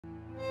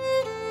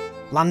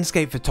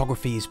Landscape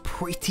photography is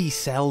pretty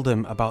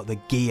seldom about the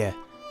gear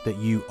that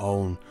you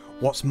own.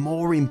 What's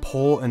more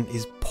important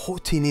is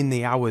putting in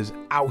the hours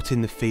out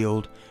in the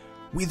field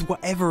with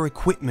whatever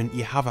equipment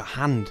you have at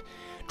hand,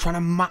 trying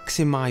to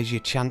maximise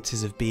your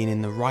chances of being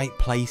in the right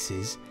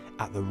places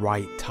at the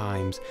right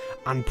times,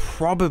 and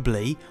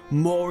probably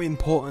more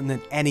important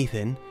than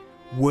anything,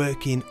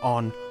 working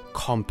on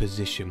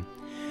composition.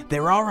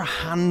 There are a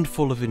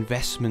handful of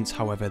investments,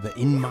 however, that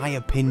in my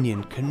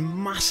opinion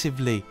can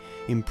massively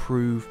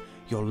improve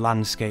your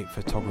landscape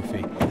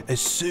photography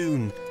as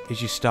soon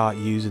as you start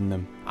using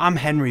them. I'm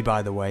Henry,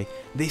 by the way.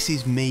 This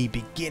is me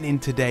beginning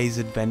today's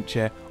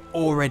adventure,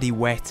 already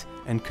wet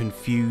and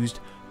confused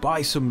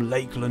by some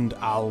Lakeland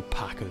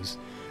alpacas.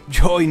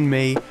 Join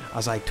me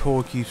as I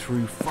talk you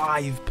through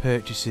 5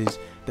 purchases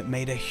that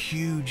made a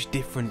huge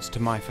difference to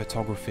my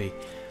photography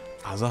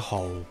as a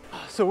whole.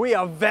 So we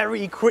are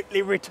very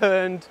quickly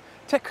returned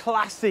to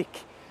classic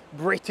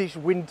British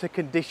winter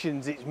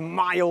conditions. It's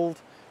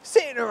mild,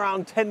 sitting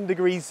around 10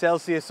 degrees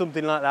Celsius,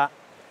 something like that.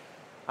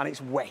 And it's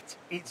wet,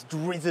 it's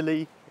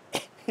drizzly,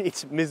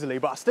 it's miserly,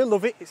 but I still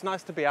love it. It's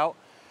nice to be out.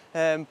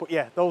 But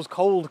yeah, those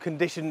cold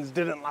conditions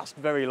didn't last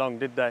very long,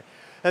 did they?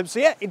 So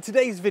yeah, in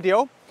today's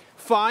video,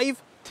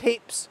 5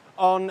 tips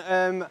on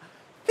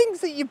things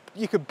that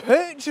you can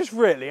purchase,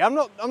 really. I'm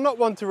not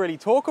one to really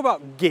talk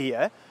about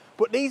gear,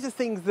 but these are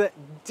things that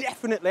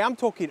definitely, I'm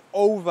talking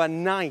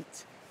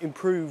overnight,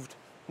 improved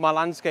my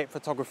landscape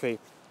photography.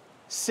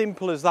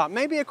 Simple as that.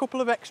 Maybe a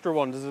couple of extra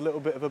ones as a little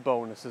bit of a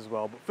bonus as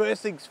well. But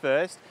first things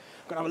first,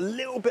 I'm gonna have a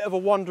little bit of a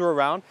wander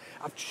around.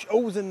 I've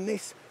chosen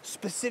this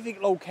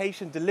specific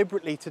location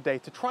deliberately today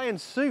to try and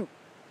suit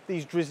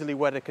these drizzly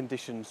weather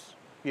conditions.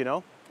 You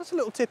know, that's a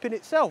little tip in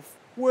itself.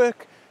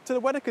 Work to the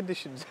weather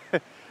conditions.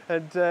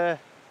 And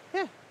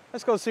yeah,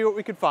 let's go and see what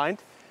we can find.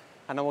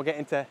 And then we'll get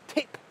into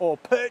tip or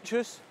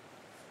purchase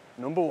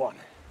number 1.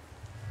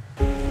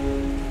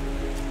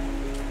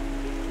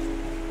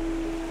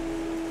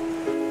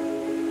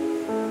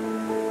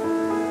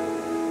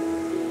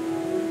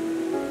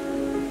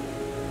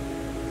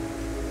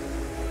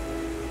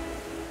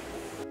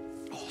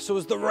 So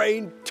as the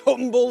rain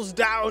tumbles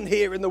down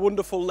here in the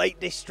wonderful Lake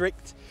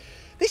District,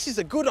 this is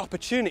a good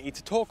opportunity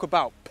to talk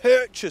about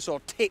purchase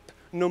or tip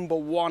number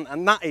 1,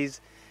 and that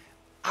is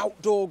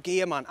outdoor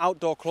gear, man,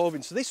 outdoor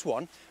clothing. So this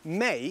one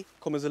may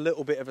come as a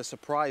little bit of a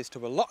surprise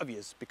to a lot of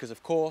yous because,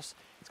 of course,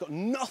 it's got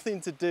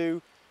nothing to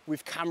do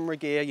with camera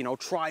gear, you know,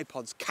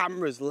 tripods,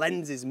 cameras,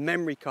 lenses,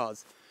 memory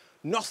cards.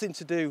 Nothing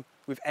to do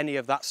with any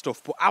of that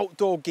stuff. But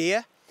outdoor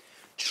gear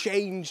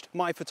changed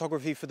my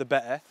photography for the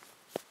better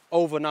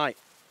overnight.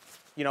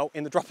 You know,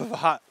 in the drop of a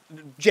hat,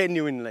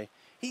 genuinely.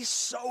 He's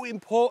so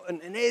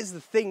important, and here's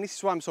the thing, this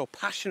is why I'm so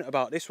passionate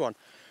about this one.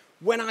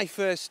 When I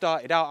first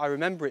started out, I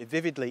remember it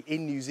vividly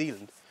in New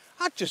Zealand,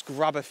 I'd just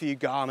grab a few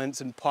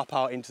garments and pop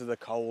out into the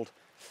cold,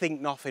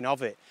 think nothing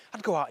of it.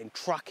 I'd go out in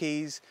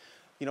trackies,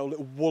 you know,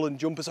 little woolen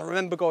jumpers. I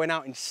remember going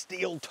out in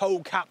steel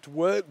toe-capped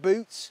work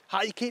boots,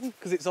 hiking,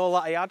 because it's all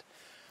that I had.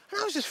 And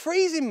I was just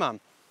freezing,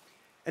 man.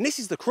 And this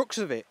is the crux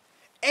of it.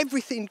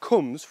 Everything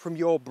comes from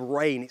your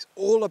brain. It's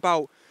all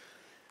about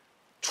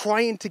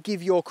trying to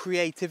give your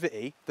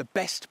creativity the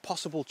best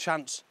possible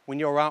chance when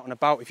you're out and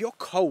about. If you're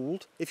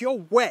cold, if you're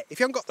wet, if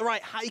you haven't got the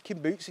right hiking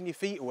boots and your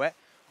feet are wet,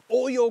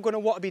 all you're going to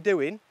want to be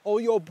doing,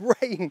 all your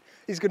brain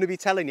is going to be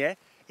telling you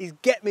is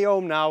get me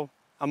home now,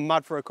 I'm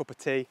mad for a cup of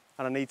tea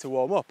and I need to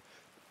warm up.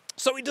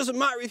 So it doesn't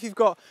matter if you've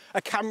got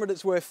a camera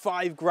that's worth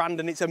 5 grand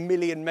and it's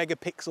 1,000,000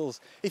 megapixels.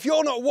 If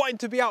you're not wanting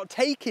to be out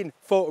taking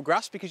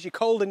photographs because you're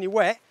cold and you're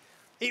wet,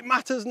 it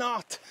matters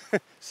not.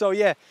 So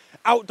yeah,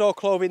 outdoor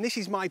clothing, this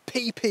is my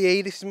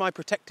PPE, this is my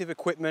protective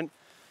equipment.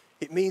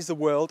 It means the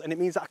world, and it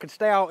means that I can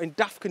stay out in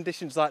daft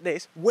conditions like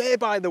this, where,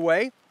 by the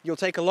way, you'll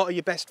take a lot of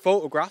your best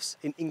photographs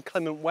in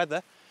inclement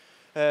weather.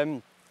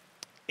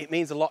 It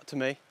means a lot to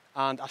me,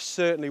 and I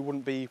certainly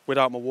wouldn't be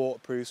without my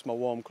waterproofs, my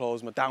warm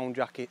clothes, my down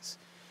jackets,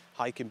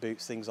 hiking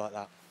boots, things like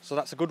that. So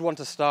that's a good one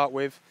to start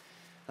with,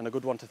 and a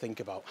good one to think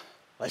about.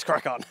 Let's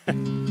crack on.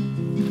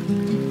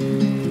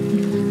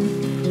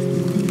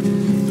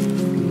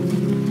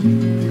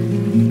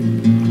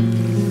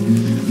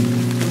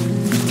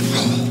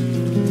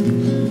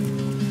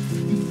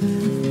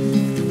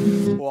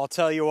 I'll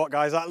tell you what,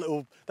 guys, that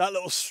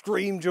little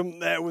stream jump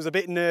there was a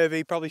bit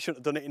nervy. Probably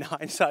shouldn't have done it in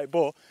hindsight,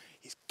 but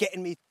it's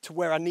getting me to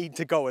where I need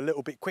to go a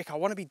little bit quick. I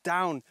want to be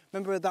down.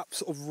 Remember that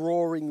sort of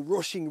roaring,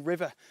 rushing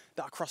river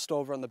that I crossed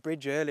over on the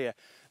bridge earlier?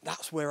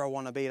 That's where I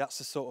want to be. That's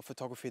the sort of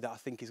photography that I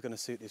think is going to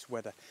suit this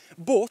weather.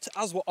 But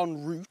as we're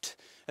en route,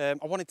 I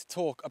wanted to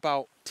talk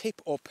about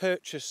tip or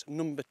purchase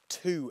number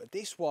 2.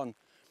 This one,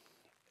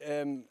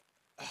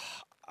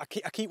 I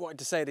keep wanting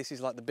to say this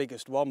is like the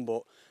biggest one,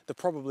 but they're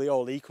probably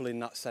all equal in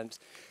that sense.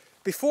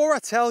 Before I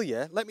tell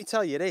you, let me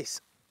tell you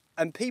this,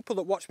 and people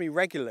that watch me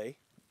regularly,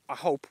 I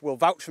hope, will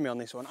vouch for me on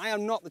this one. I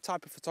am not the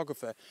type of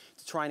photographer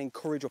to try and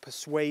encourage or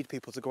persuade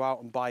people to go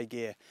out and buy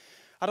gear.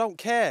 I don't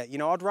care, you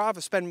know, I'd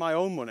rather spend my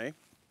own money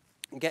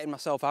getting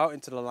myself out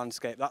into the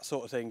landscape, that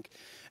sort of thing.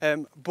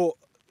 But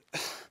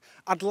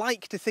I'd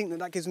like to think that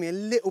that gives me a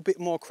little bit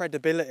more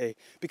credibility,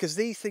 because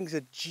these things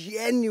are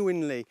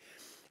genuinely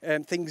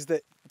things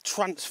that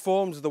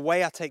transformed the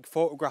way I take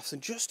photographs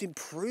and just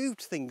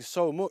improved things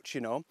so much,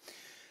 you know.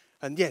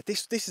 And yeah,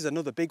 this is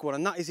another big one,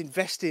 and that is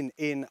investing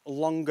in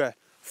longer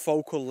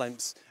focal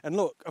lengths. And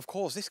look, of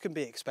course, this can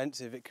be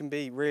expensive. It can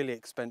be really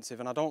expensive,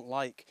 and I don't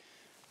like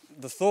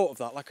the thought of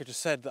that. Like I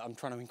just said, that I'm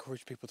trying to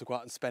encourage people to go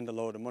out and spend a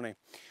load of money.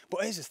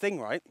 But here's the thing,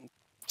 right?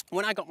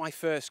 When I got my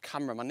first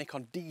camera, my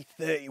Nikon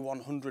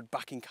D3100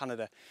 back in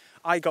Canada,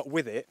 I got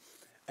with it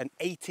an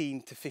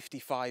 18 to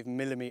 55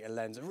 millimeter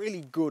lens, a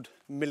really good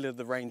middle of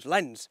the range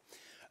lens.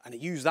 And I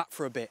used that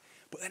for a bit.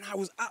 But then I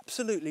was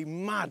absolutely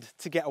mad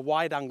to get a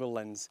wide angle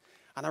lens.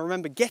 And I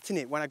remember getting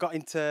it when I got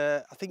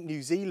into, I think,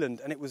 New Zealand,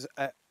 and it was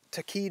a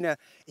Takina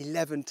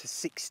 11 to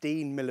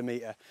 16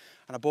 millimeter.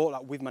 And I bought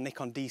that with my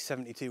Nikon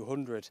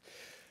D7200.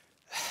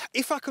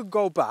 If I could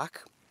go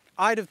back,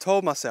 I'd have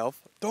told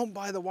myself, don't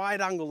buy the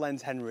wide angle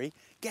lens, Henry,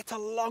 get a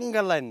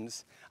longer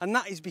lens. And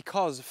that is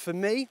because, for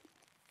me,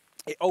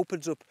 it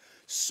opens up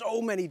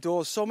so many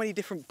doors, so many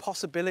different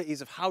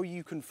possibilities of how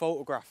you can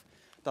photograph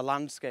the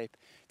landscape.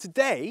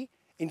 Today,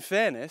 in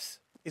fairness,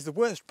 is the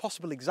worst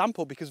possible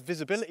example because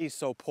visibility is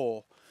so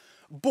poor.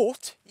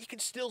 But you can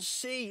still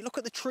see, look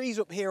at the trees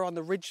up here on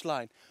the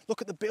ridgeline.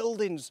 Look at the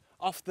buildings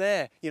off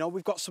there. You know,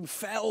 we've got some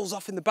fells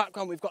off in the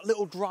background. We've got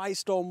little dry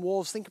stone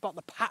walls. Think about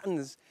the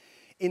patterns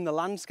in the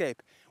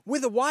landscape.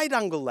 With a wide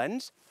angle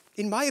lens,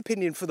 in my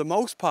opinion, for the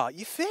most part,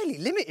 you're fairly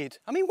limited.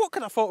 I mean, what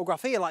can I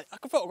photograph here? Like, I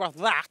can photograph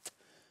that,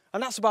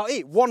 and that's about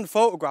it. One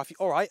photograph,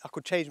 all right, I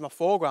could change my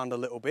foreground a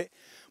little bit,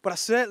 but I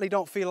certainly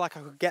don't feel like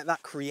I could get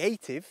that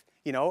creative,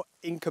 you know,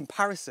 in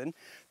comparison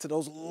to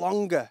those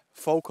longer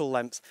focal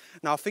lengths.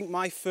 Now, I think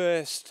my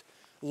first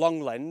long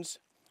lens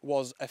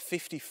was a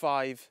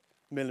 55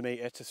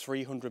 millimeter to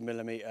 300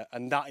 millimeter,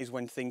 and that is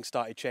when things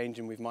started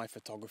changing with my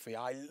photography.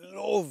 I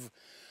love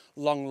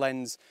long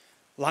lens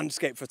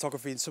landscape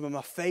photography, and some of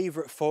my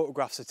favorite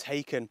photographs are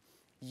taken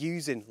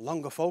using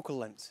longer focal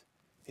lengths.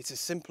 It's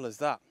as simple as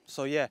that.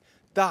 So yeah,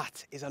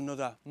 that is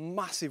another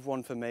massive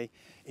one for me.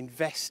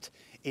 Invest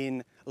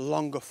in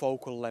longer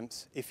focal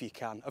lengths if you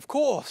can. Of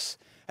course,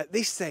 at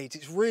this stage,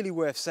 it's really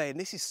worth saying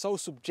this is so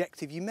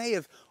subjective. You may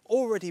have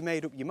already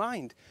made up your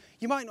mind.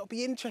 You might not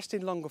be interested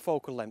in longer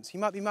focal lengths.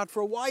 You might be mad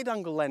for a wide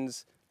angle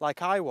lens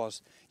like I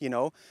was, you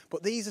know,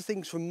 but these are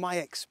things from my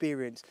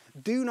experience.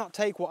 Do not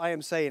take what I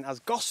am saying as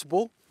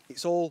gospel.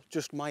 It's all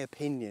just my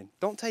opinion.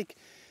 Don't take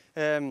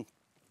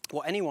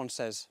what anyone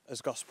says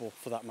as gospel,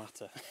 for that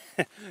matter,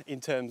 in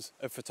terms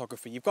of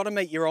photography. You've got to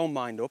make your own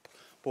mind up,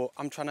 but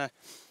I'm trying to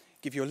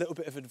give you a little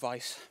bit of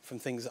advice from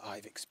things that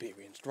I've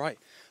experienced. Right,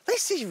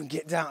 let's see if we can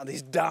get down to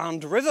this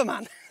darned river,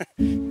 man.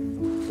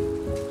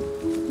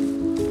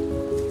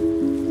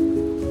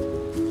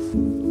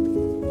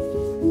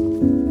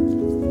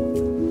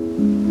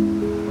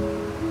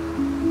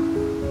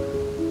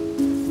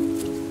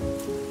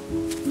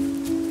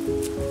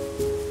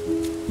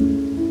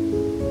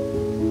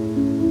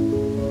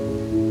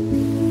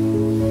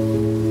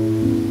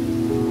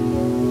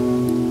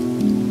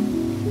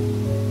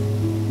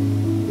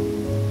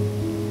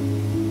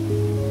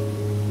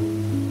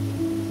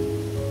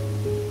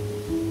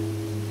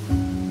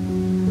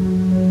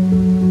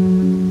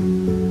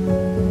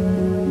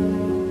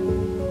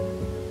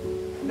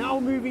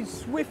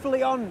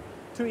 Swiftly on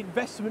to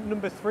investment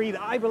number 3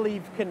 that I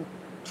believe can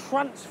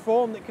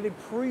transform, that can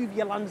improve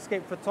your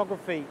landscape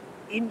photography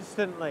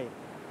instantly,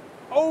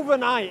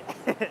 overnight.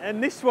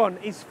 And this one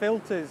is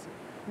filters.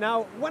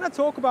 Now, when I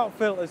talk about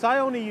filters, I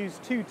only use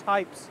 2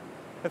 types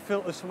of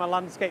filters for my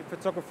landscape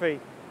photography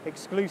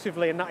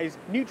exclusively, and that is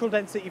neutral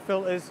density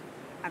filters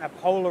and a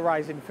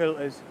polarizing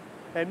filters.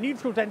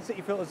 Neutral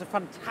density filters are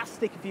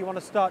fantastic if you want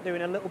to start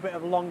doing a little bit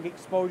of long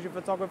exposure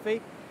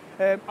photography.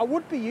 I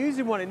would be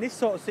using one in this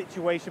sort of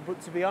situation, but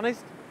to be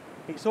honest,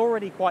 it's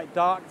already quite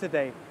dark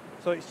today,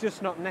 so it's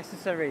just not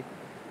necessary.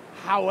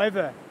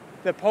 However,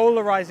 the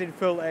polarizing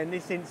filter in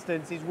this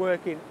instance is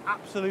working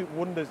absolute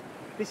wonders.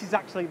 This is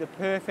actually the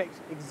perfect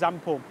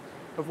example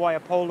of why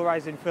a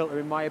polarizing filter,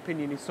 in my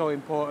opinion, is so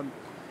important.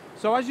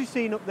 So as you've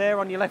seen up there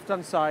on your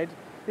left-hand side,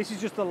 this is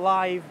just a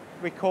live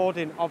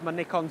recording of my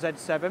Nikon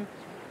Z7,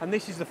 and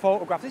this is the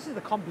photograph. This is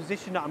the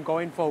composition that I'm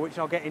going for, which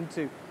I'll get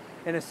into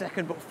in a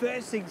second. But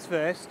first things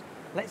first,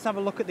 let's have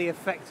a look at the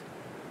effect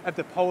of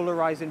the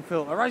polarizing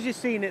filter. As you've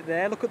seen it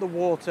there, look at the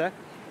water.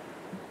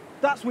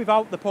 That's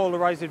without the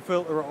polarizing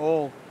filter at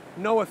all.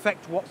 No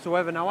effect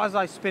whatsoever. Now, as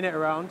I spin it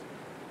around,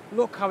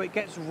 look how it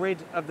gets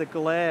rid of the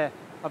glare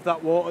of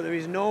that water. There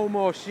is no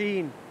more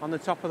sheen on the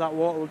top of that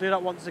water. We'll do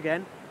that once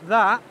again.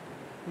 That,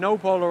 no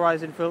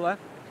polarizing filter,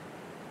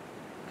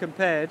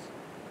 compared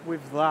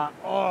with that.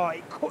 Oh,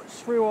 it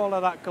cuts through all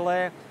of that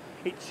glare.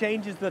 It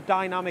changes the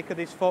dynamic of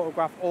this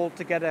photograph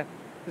altogether.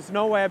 There's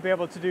no way I'd be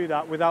able to do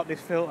that without this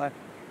filter.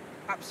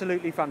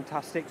 Absolutely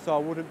fantastic, so I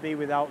wouldn't be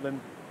without them.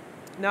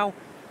 Now,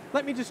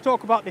 let me just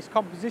talk about this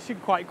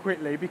composition quite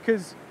quickly,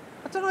 because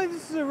I don't know,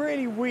 this is a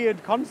really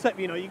weird concept,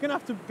 you know, you're gonna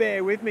have to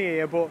bear with me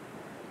here, but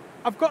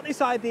I've got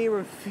this idea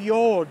of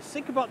fjords.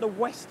 Think about the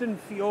western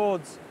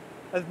fjords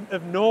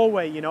of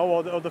Norway, you know,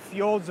 or the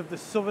fjords of the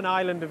southern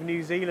island of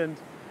New Zealand.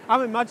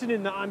 I'm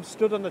imagining that I'm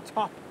stood on the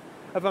top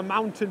of a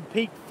mountain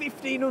peak,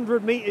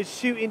 1,500 metres,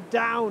 shooting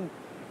down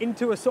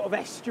into a sort of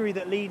estuary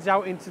that leads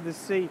out into the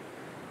sea,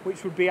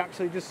 which would be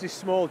actually just this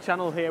small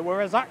channel here,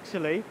 whereas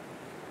actually,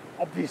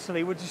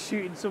 obviously, we're just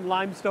shooting some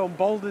limestone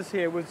boulders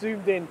here. We're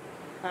zoomed in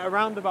at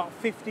around about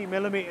 50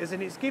 millimetres,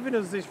 and it's giving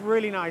us this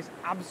really nice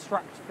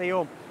abstract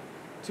feel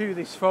to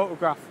this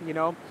photograph, you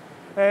know.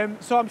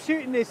 So I'm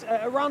shooting this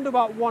at around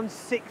about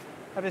 1/6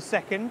 of a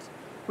second,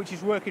 which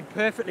is working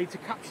perfectly to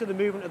capture the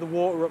movement of the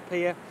water up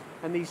here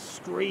and these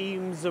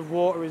streams of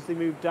water as they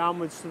move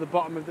downwards to the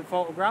bottom of the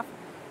photograph.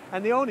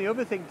 And the only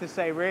other thing to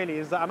say really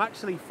is that I'm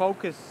actually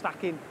focus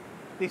stacking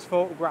this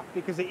photograph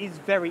because it is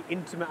very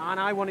intimate, and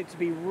I want it to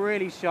be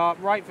really sharp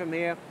right from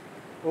here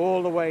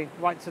all the way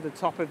right to the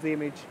top of the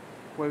image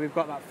where we've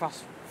got that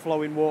fast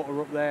flowing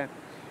water up there.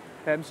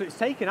 So it's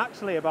taken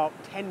actually about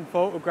 10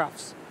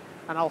 photographs,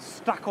 and I'll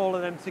stack all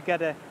of them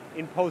together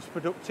in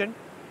post-production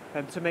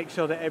to make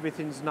sure that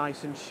everything's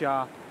nice and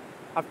sharp.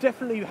 I've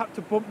definitely had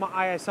to bump my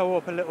ISO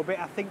up a little bit,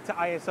 I think to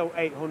ISO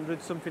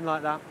 800, something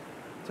like that,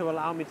 to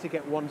allow me to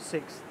get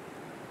 1/6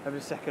 of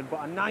a second.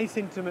 But a nice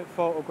intimate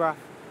photograph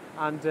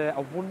and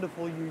a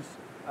wonderful use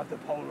of the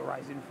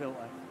polarizing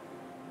filter.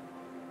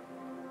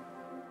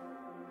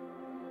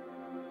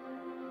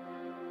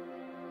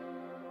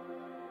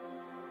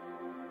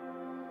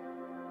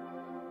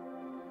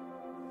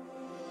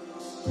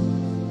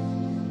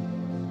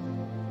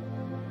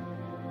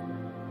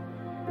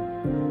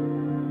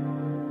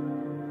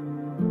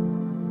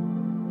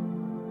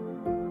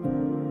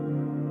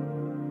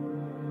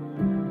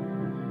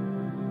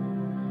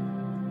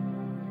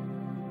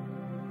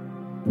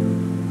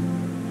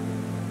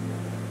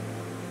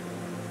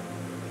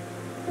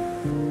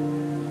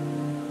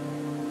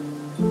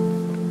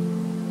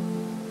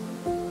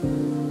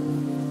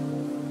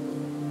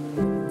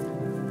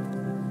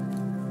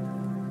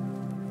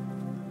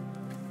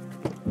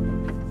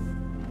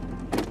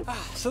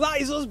 So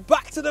that is us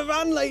back to the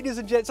van, ladies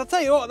and gents. I'll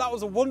tell you what, that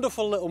was a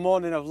wonderful little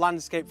morning of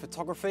landscape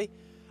photography.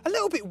 A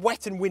little bit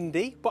wet and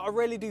windy, but I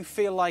really do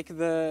feel like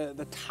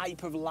the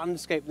type of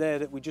landscape there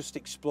that we just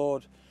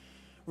explored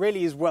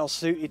really is well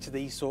suited to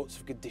these sorts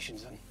of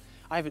conditions. And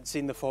I haven't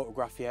seen the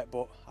photograph yet,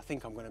 but I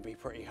think I'm going to be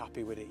pretty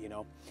happy with it, you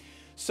know.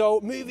 So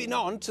moving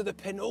on to the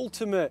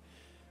penultimate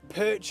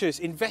purchase,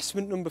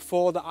 investment number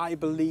 4 that I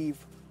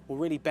believe will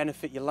really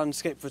benefit your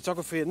landscape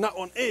photography, and that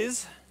one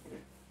is...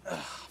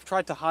 I've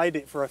tried to hide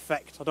it for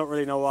effect, I don't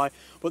really know why,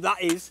 but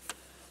that is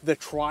the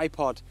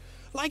tripod.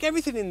 Like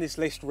everything in this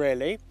list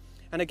really,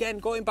 and again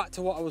going back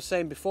to what I was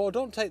saying before,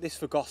 don't take this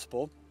for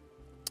gospel,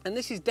 and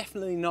this is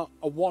definitely not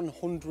a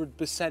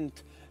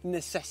 100%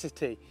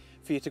 necessity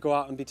for you to go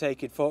out and be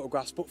taking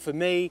photographs, but for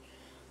me,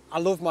 I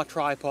love my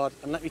tripod,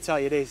 and let me tell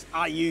you this,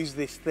 I use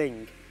this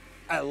thing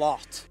a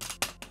lot.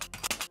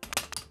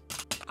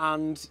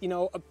 And you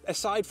know,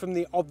 aside from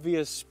the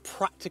obvious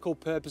practical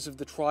purpose of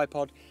the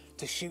tripod,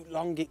 to shoot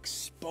long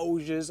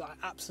exposures. I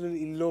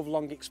absolutely love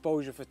long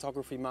exposure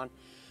photography, man.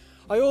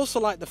 I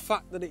also like the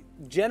fact that it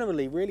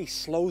generally really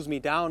slows me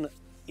down.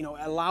 You know,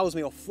 it allows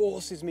me or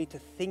forces me to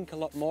think a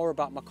lot more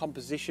about my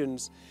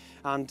compositions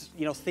and,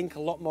 you know, think a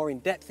lot more in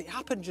depth. It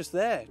happened just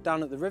there,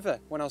 down at the river,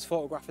 when I was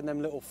photographing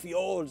them little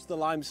fjords, the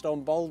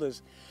limestone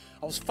boulders.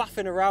 I was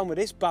faffing around with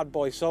this bad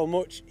boy so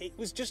much, it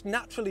was just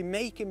naturally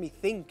making me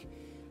think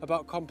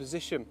about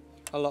composition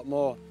a lot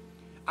more.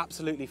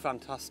 Absolutely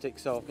fantastic.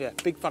 So yeah,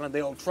 big fan of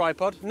the old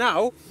tripod.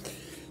 Now,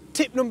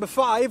 tip number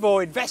 5,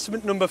 or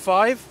investment number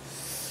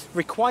 5,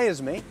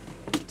 requires me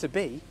to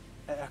be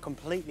at a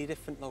completely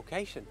different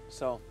location.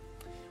 So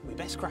we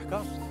best crack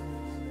on.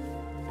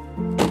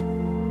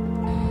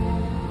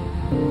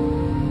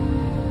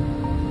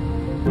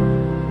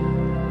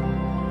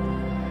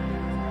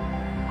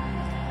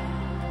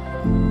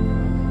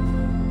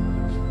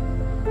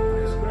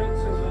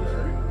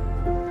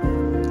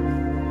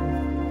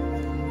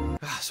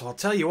 So I'll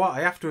tell you what,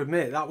 I have to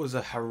admit, that was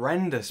a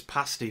horrendous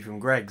pasty from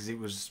Greg's. It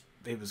was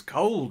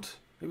cold.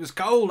 It was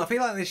cold. I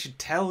feel like they should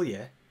tell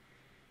you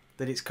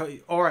that it's cold.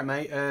 All right,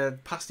 mate,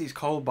 pasty's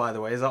cold, by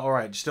the way. Is that all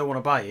right? Do you still want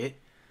to buy it?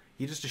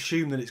 You just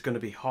assume that it's going to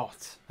be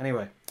hot.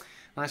 Anyway,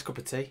 nice cup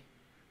of tea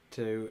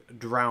to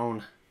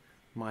drown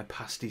my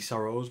pasty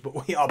sorrows.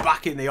 But we are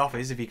back in the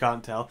office, if you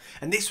can't tell.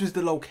 And this was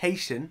the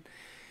location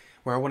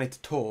where I wanted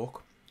to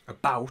talk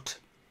about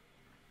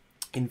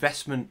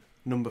investment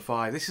number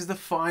 5. This is the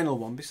final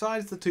one,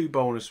 besides the 2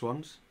 bonus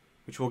ones,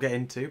 which we'll get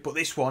into. But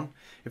this one,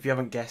 if you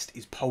haven't guessed,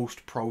 is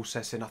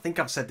post-processing. I think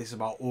I've said this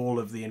about all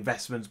of the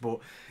investments, but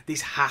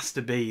this has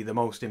to be the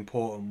most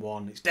important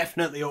one. It's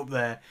definitely up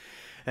there.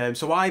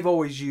 So I've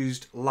always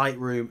used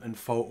Lightroom and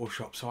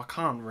Photoshop, so I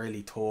can't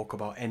really talk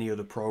about any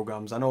other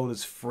programs. I know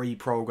there's free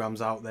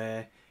programs out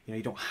there. You know,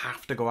 you don't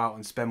have to go out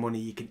and spend money.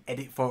 You can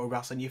edit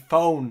photographs on your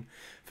phone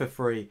for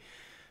free.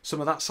 Some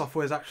of that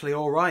software is actually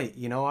all right.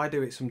 You know, I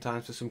do it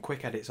sometimes for some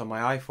quick edits on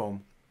my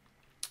iPhone.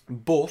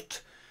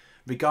 But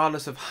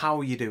regardless of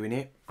how you're doing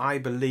it, I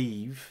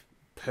believe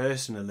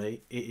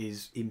personally, it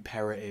is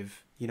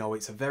imperative. You know,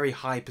 it's a very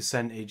high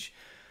percentage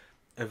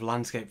of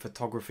landscape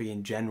photography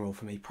in general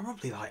for me,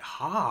 probably like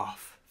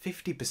half,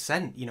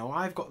 50%. You know,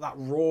 I've got that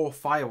raw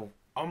file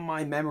on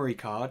my memory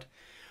card,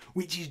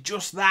 which is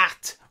just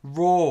that,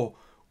 raw,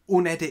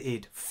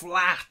 unedited,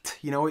 flat.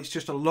 You know, it's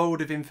just a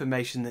load of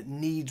information that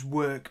needs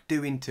work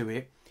doing to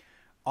it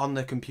on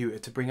the computer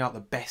to bring out the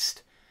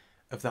best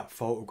of that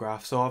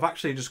photograph. So I've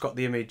actually just got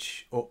the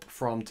image up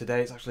from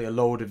today. It's actually a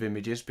load of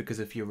images because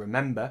if you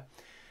remember,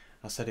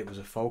 I said it was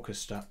a focus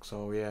stack.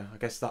 So yeah, I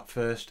guess that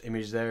first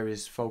image there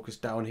is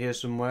focused down here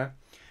somewhere.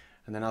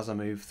 And then as I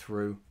move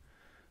through,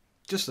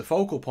 just the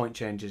focal point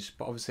changes.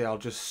 But obviously I'll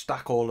just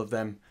stack all of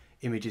them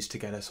images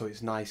together so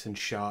it's nice and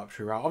sharp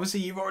throughout.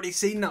 Obviously you've already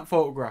seen that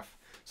photograph,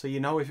 so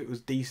you know if it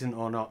was decent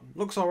or not.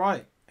 Looks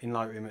alright in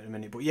Lightroom at the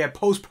minute. But yeah,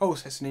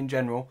 post-processing in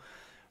general,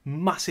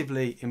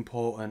 massively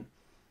important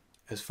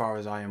as far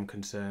as I am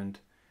concerned.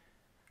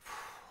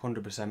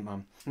 100%,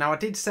 man. Now I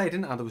did say,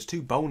 didn't I, there was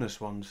 2 bonus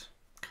ones.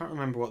 Can't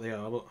remember what they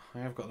are, but I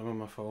have got them on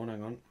my phone.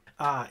 Hang on.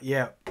 Ah,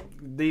 yeah,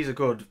 these are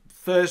good.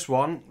 First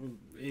one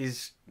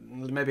is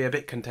maybe a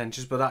bit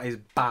contentious, but that is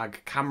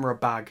bag, camera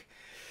bag.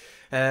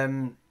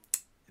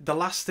 The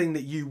last thing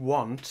that you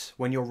want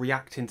when you're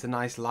reacting to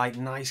nice light,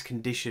 nice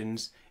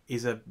conditions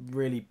is a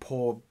really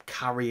poor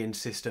carrying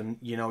system.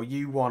 You know,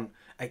 you want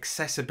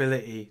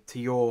accessibility to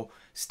your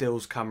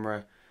stills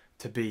camera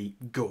to be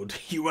good.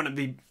 You want to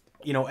be,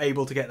 you know,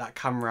 able to get that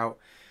camera out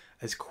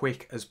as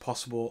quick as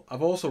possible.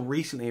 I've also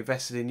recently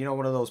invested in, you know,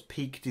 one of those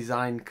Peak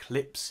Design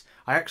clips.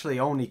 I actually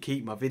only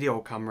keep my video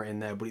camera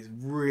in there, but it's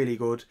really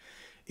good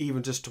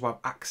even just to have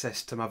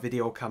access to my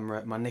video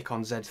camera, my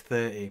Nikon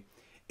Z30.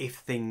 If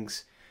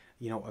things,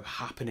 you know, are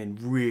happening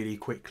really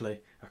quickly,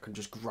 I can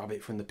just grab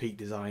it from the Peak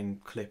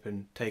Design clip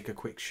and take a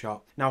quick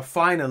shot. Now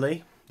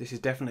finally, this is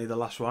definitely the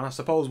last one. I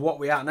suppose what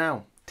we at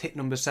now, tip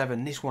number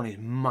 7. This one is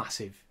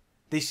massive.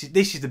 This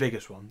is the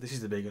biggest one. This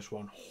is the biggest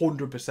one,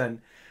 100%, and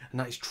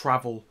that is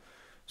travel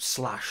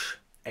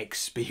 /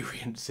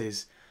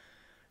 experiences.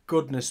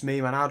 Goodness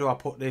me, man, how do I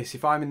put this?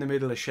 If I'm in the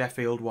middle of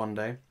Sheffield one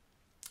day,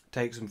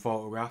 take some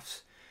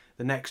photographs.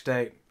 The next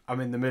day, I'm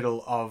in the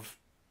middle of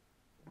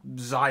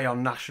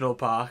Zion National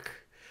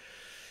Park.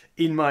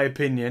 In my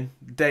opinion,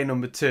 day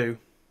number 2,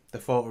 the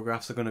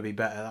photographs are going to be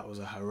better. That was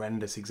a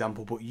horrendous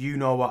example, but you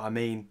know what I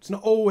mean. It's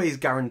not always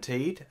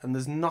guaranteed, and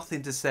there's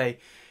nothing to say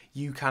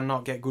you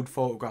cannot get good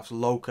photographs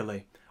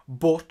locally.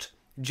 But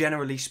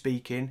generally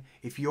speaking,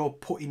 if you're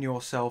putting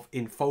yourself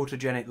in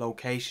photogenic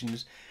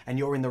locations and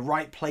you're in the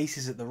right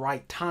places at the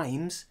right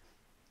times,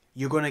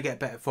 you're going to get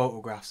better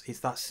photographs. It's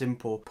that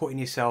simple. Putting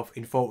yourself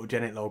in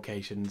photogenic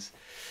locations,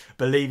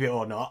 believe it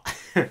or not,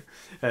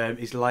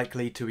 is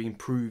likely to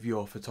improve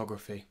your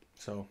photography.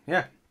 So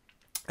yeah,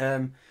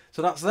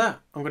 so that's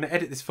that. I'm going to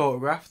edit this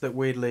photograph that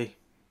weirdly,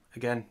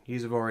 again,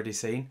 you've already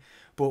seen.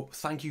 But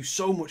thank you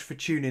so much for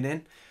tuning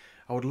in.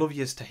 I would love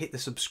you to hit the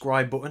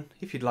subscribe button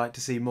if you'd like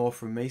to see more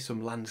from me,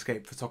 some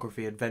landscape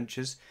photography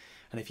adventures.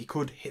 And if you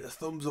could, hit the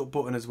thumbs up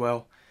button as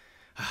well.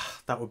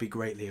 That would be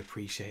greatly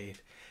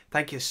appreciated.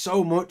 Thank you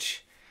so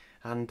much,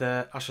 and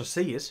I shall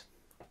see you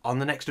on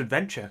the next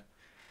adventure.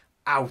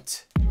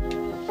 Out.